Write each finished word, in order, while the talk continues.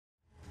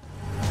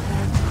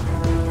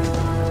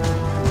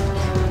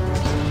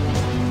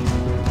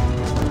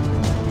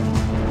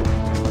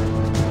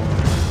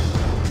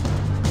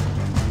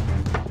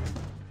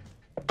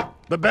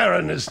The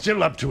Baron is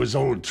still up to his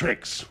old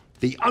tricks.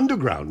 The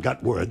Underground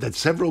got word that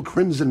several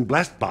Crimson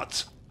Blast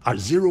bots are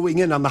zeroing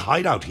in on the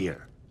hideout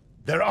here.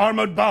 They're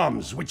armored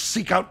bombs which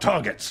seek out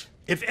targets.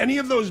 If any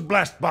of those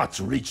blast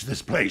bots reach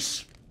this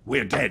place,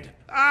 we're dead.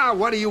 Ah,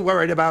 what are you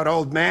worried about,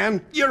 old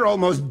man? You're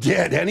almost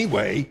dead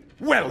anyway.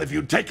 Well, if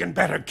you'd taken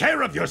better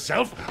care of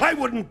yourself, I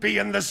wouldn't be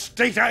in the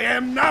state I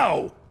am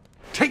now.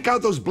 Take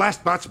out those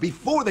blast bots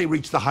before they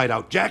reach the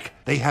hideout, Jack.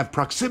 They have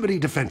proximity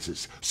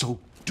defenses, so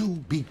do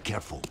be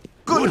careful.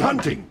 Good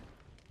hunting!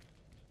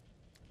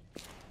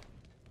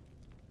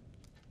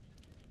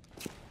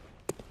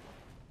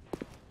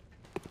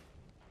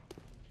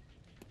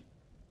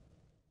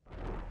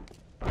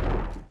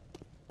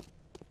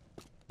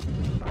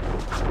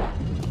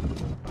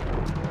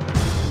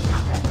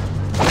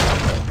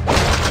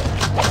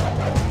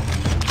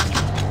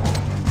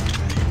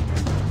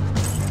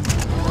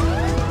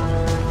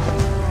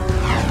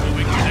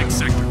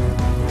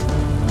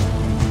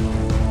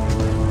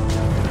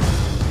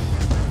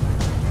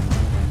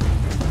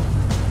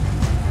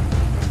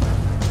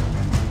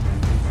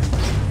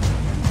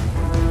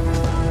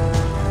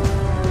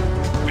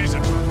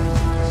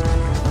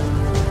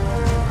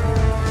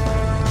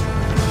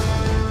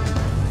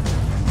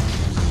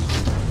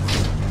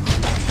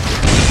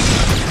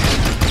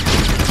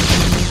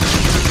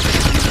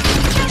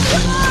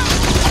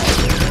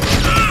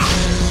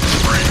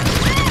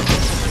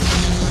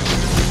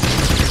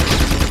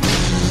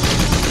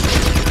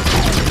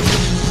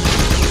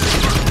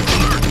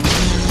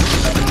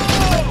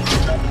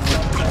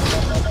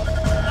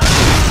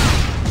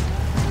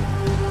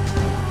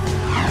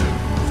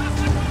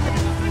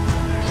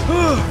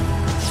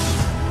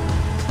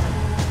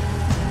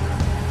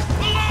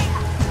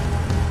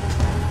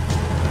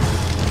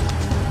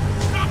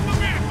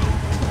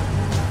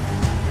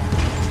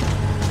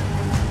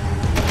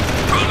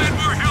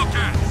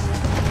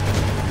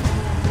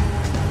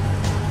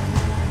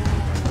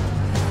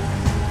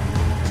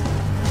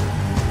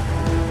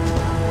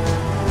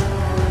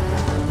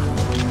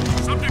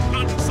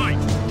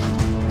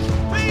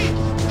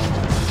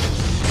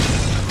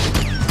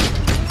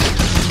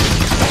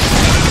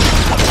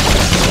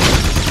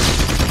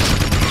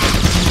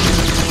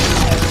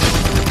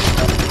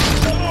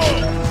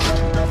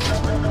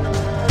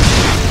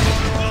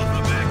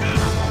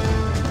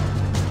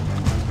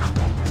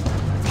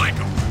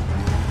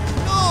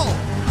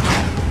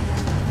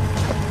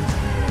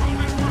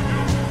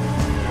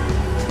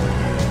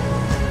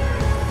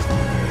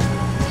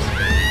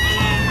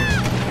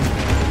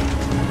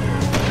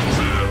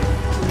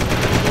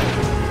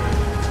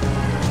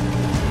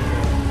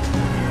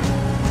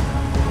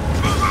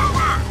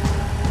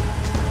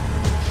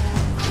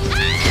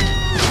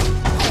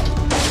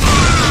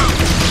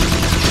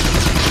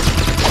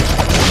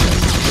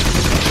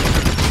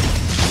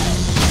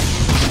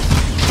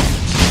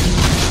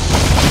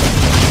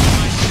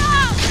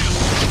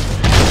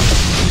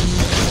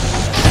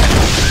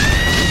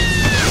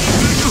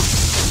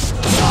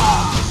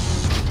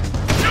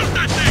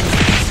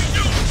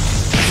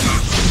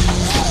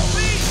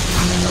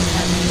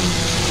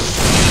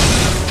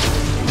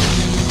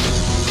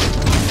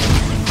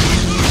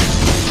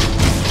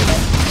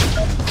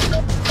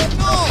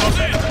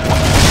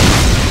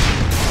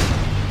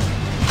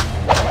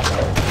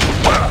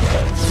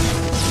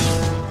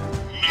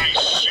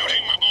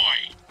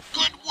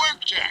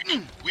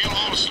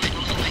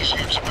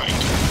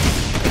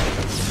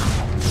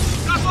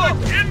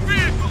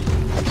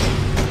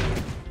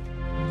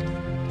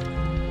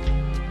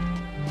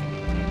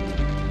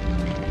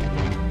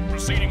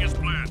 Proceeding as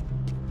planned.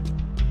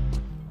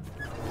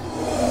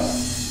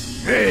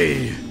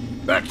 Hey,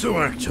 back to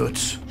work,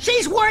 Toots.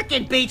 She's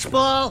working, Beach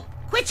Ball.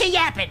 Quit your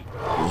yapping.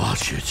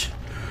 Watch it,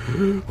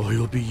 or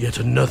you'll be yet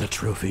another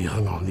trophy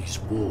hung on these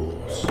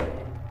walls.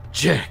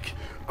 Jack,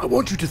 I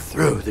want you to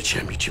throw the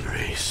championship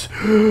race.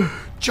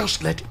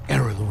 Just let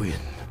Errol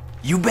win.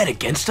 You bet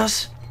against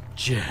us?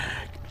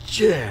 Jack,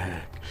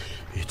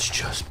 it's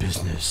just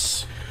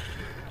business.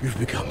 You've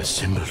become a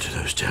symbol to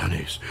those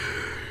townies.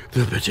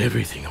 They'll bet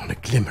everything on a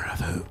glimmer of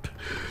hope.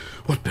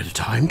 What better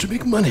time to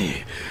make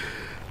money?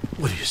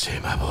 What do you say,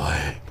 my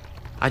boy?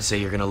 I'd say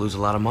you're gonna lose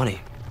a lot of money.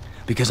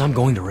 Because I'm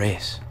going to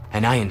race,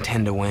 and I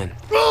intend to win.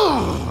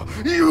 Oh,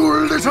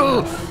 you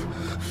little...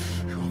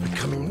 You're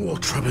becoming more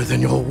trouble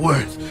than you're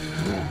worth.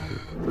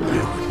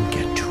 I wouldn't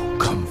get too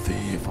comfy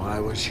if I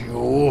was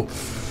you.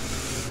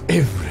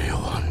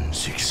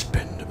 Everyone's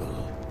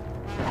expendable.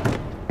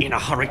 In a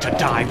hurry to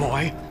die,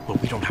 boy? Well,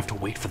 we don't have to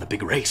wait for the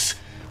big race.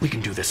 We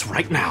can do this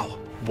right now.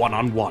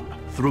 One-on-one,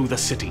 through the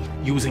city,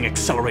 using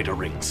accelerator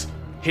rings.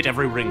 Hit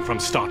every ring from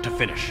start to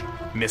finish.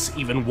 Miss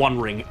even one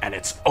ring and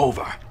it's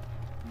over.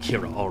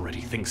 Kira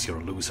already thinks you're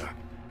a loser,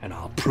 and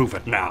I'll prove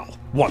it now,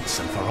 once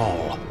and for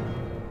all.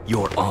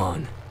 You're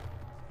on.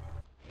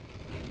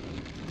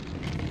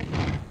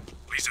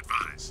 Please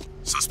advise.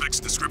 Suspect's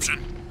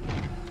description?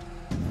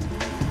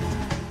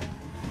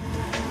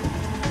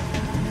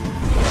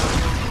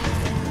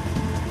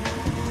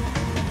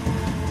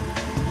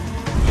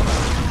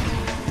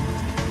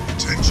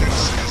 Attention,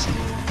 citizen.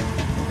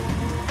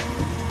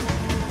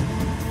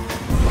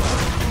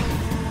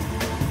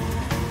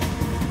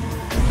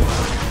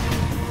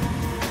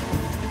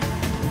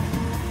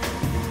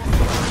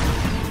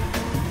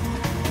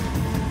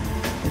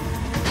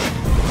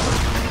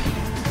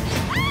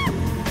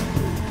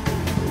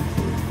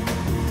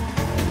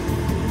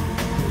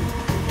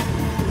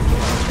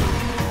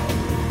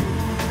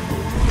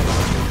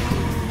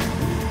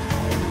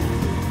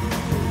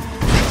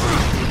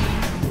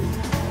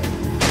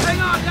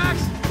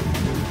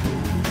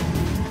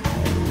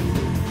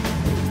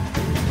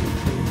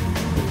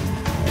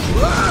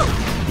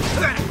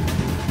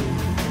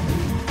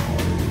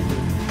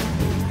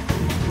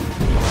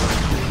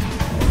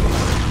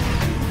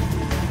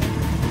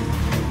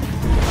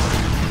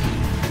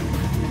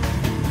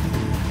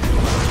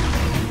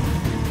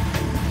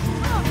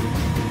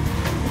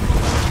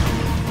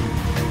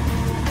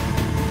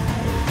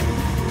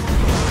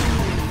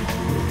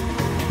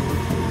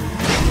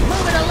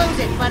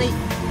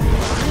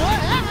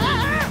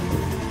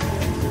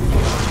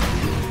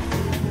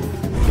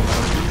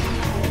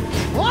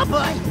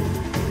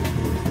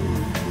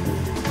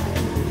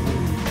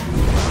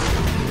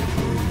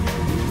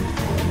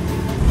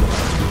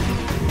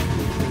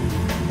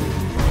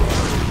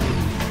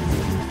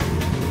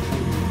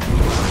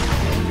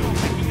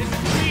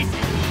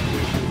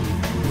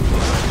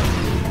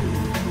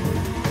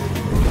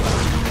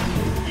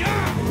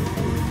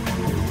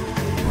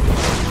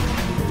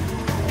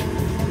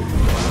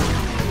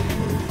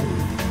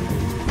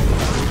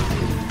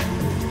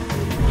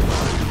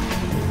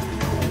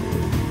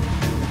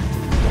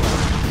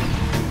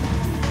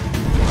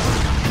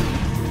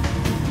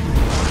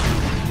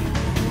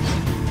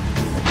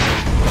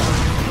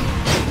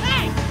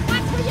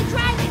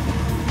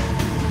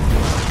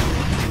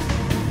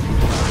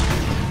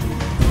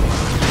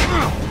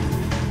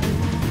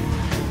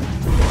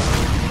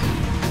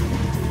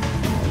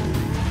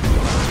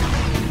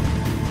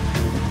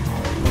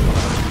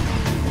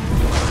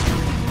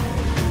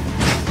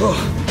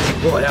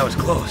 That was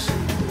close.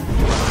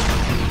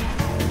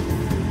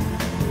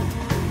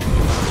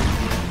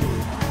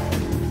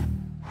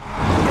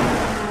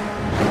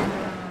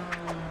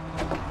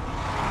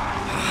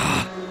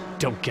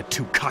 Don't get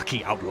too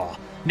cocky, outlaw.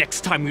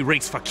 Next time we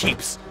race for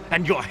keeps,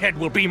 and your head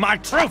will be my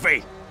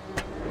trophy!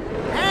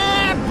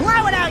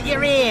 Blow it out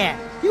your ear!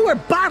 You were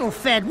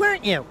bottle-fed,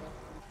 weren't you?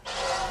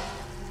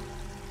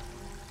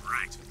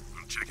 Right,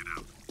 I'll check it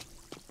out.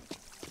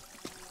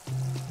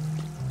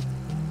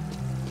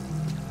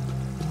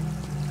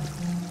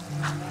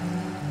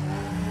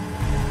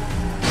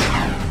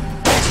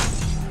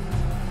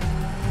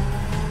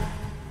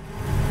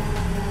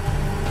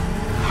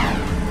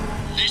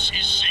 This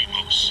is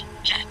Samos.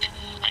 Jack,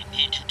 I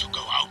need you to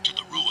go out to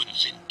the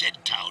ruins in Dead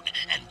Town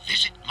and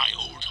visit my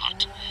old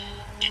hut.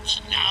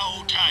 It's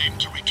now time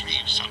to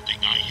retrieve something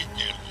I hid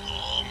there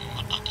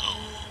long ago.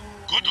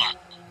 Good luck,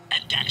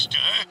 and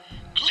Daxter,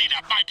 clean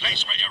up my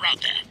place when you're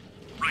out there.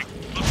 Right,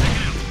 I'll check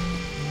it out.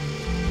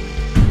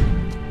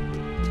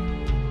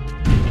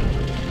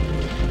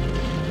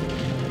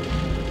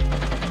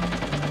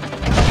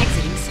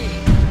 Exiting city.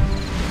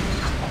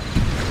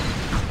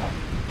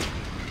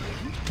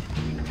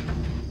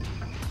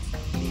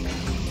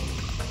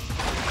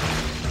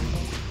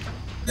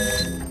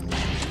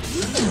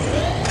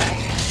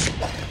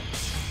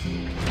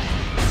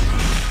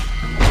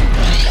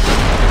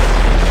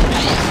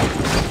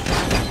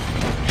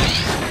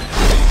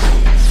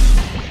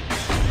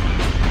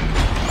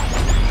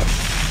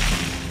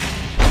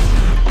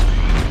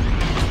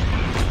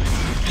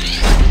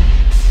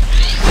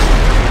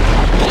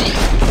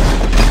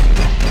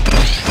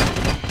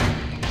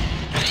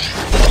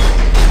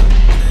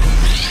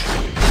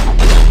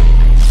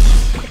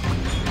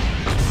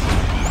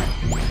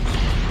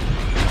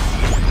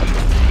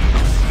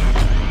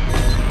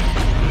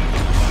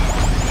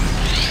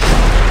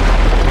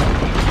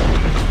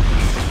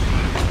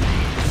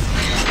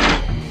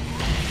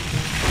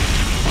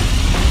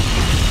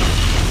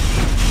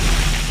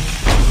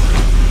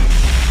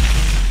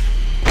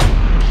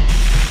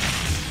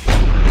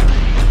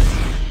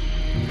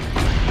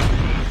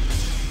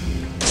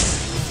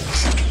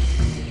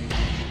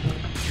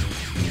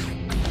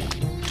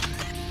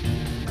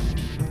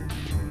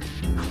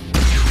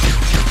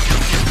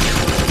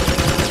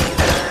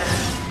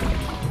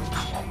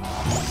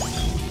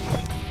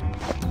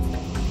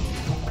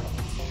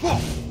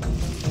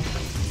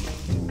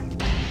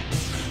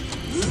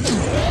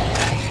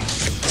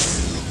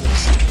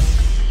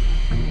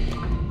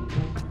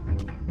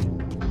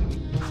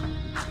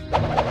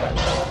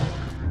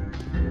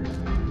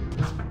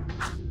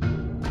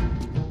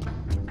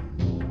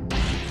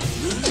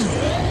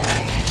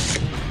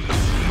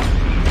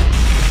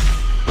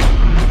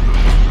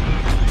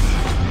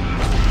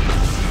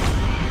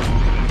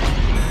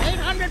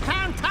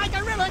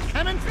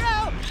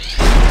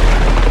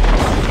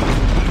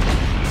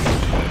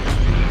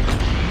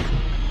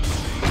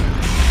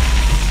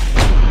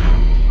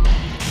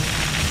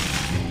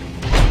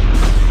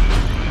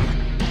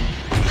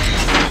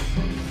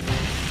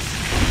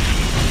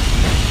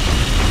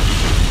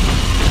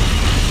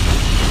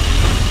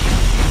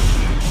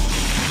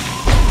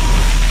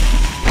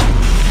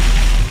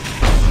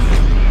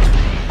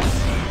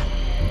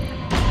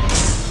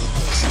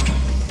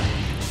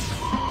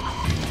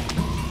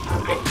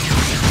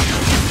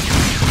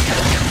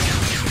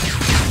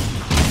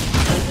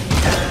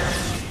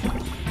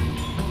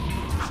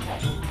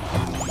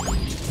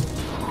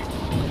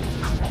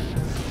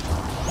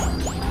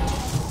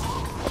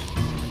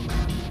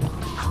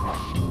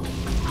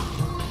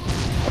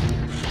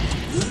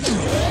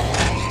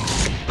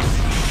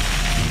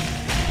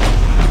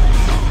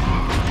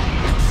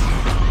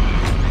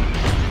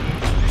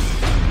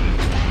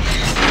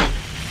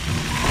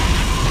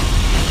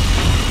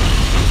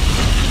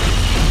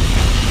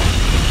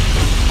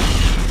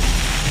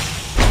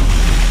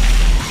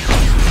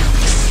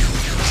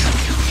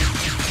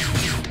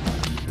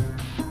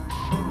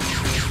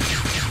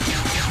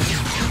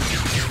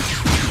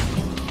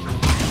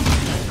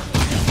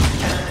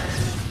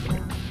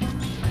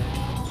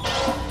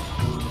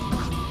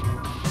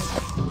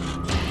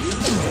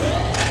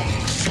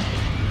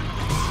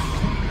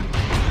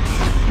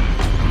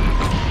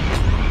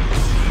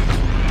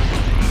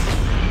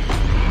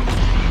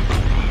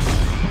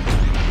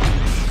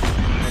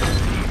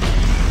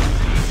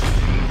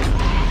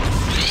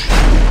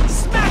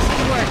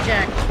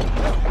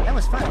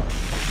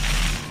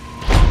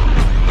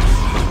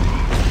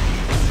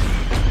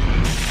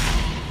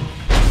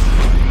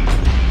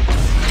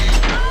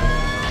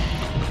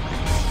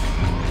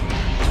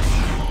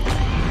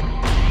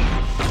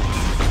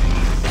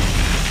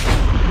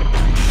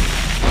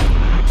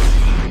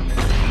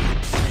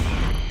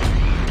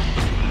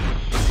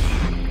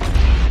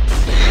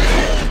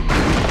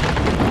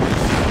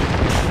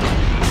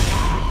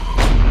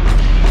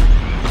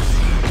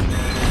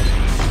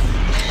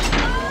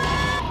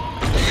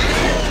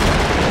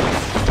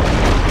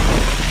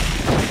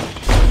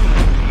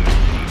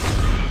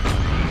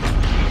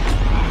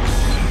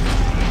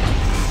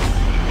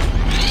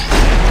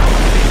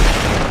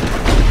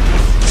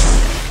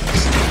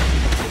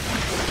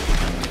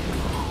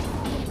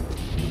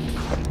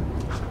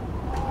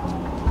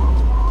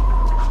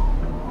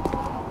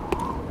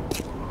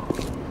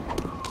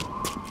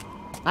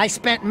 I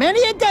spent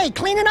many a day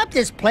cleaning up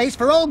this place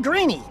for old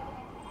Greenie.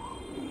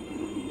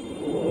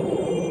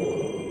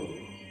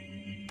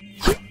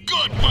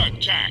 Good work,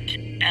 Jack.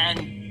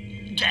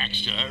 And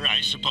Daxter,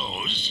 I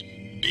suppose.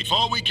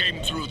 Before we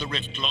came through the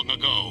rift long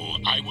ago,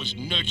 I was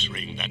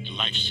nurturing that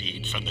life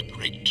seed from the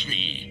great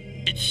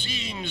tree. It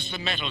seems the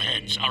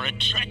metalheads are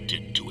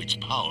attracted to its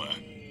power.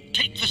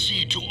 Take the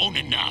seed to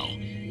Onin now.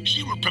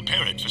 She will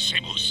prepare it for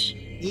Seamus.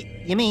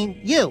 You mean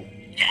you?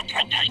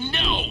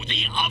 No,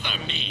 the other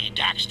me,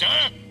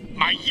 Daxter.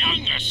 My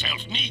younger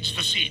self needs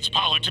the seed's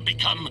power to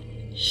become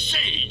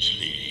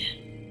sagely.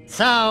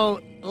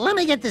 So, let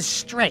me get this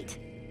straight.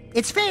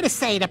 It's fair to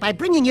say that by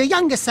bringing your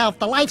younger self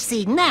the life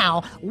seed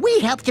now, we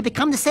helped you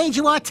become the sage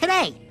you are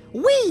today.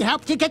 We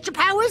helped you get your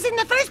powers in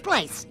the first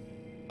place.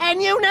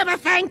 And you never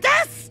thanked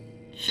us?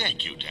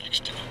 Thank you,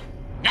 Daxter.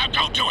 Now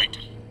go do it!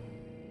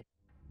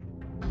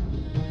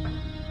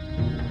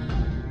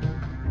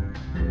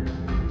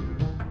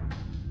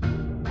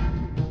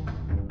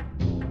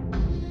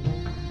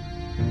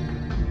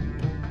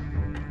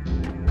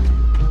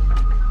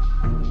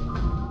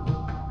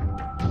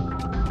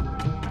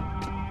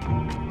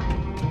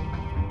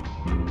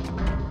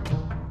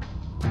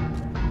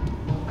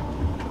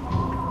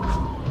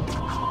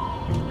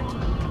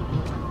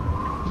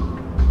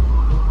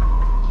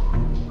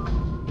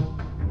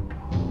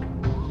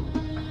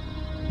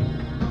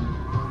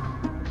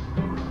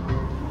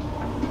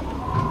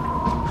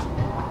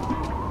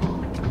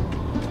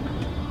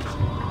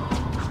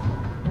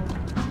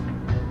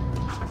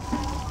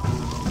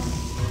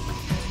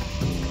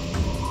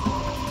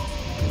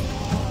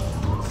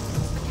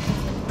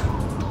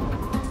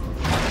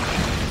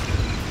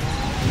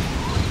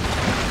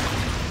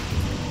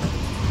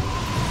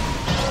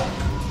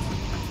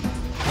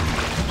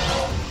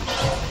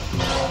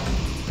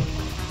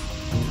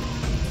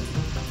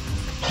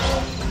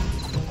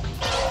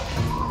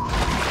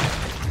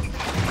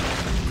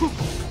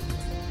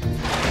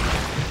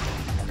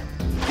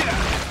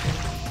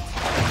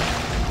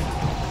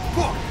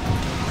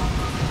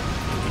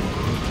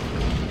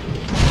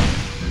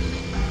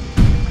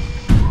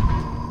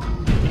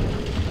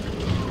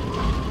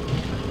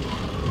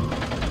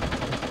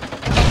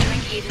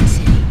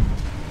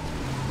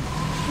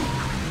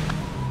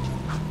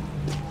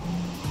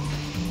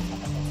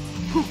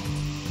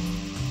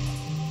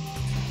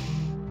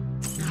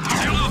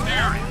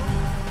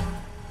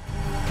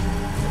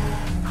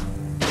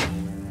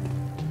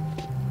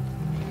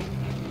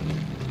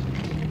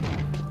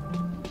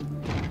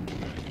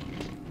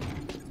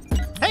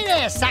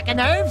 Sack of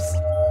nerves.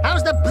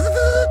 How's the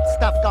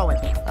stuff going?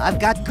 I've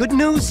got good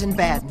news and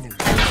bad news.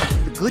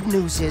 The good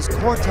news is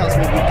Core tells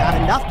me we've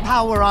got enough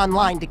power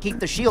online to keep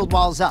the shield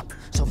walls up.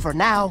 So for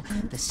now,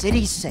 the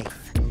city's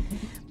safe.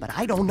 But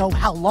I don't know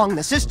how long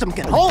the system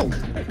can hold.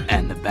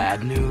 And the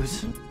bad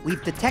news?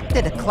 We've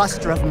detected a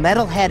cluster of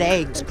metalhead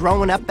eggs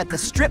growing up at the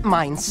strip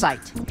mine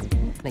site.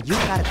 Now you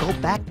gotta go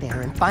back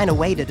there and find a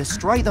way to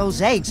destroy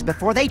those eggs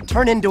before they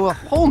turn into a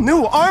whole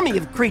new army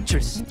of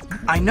creatures.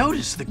 I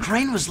noticed the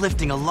crane was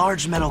lifting a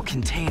large metal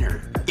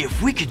container.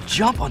 If we could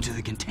jump onto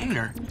the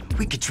container,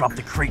 we could drop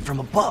the crate from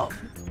above.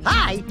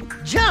 Hi,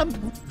 jump,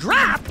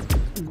 drop.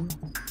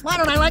 Why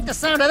don't I like the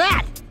sound of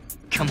that?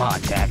 Come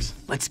on, Dax,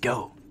 let's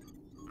go.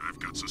 I've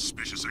got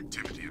suspicious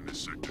activity in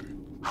this sector.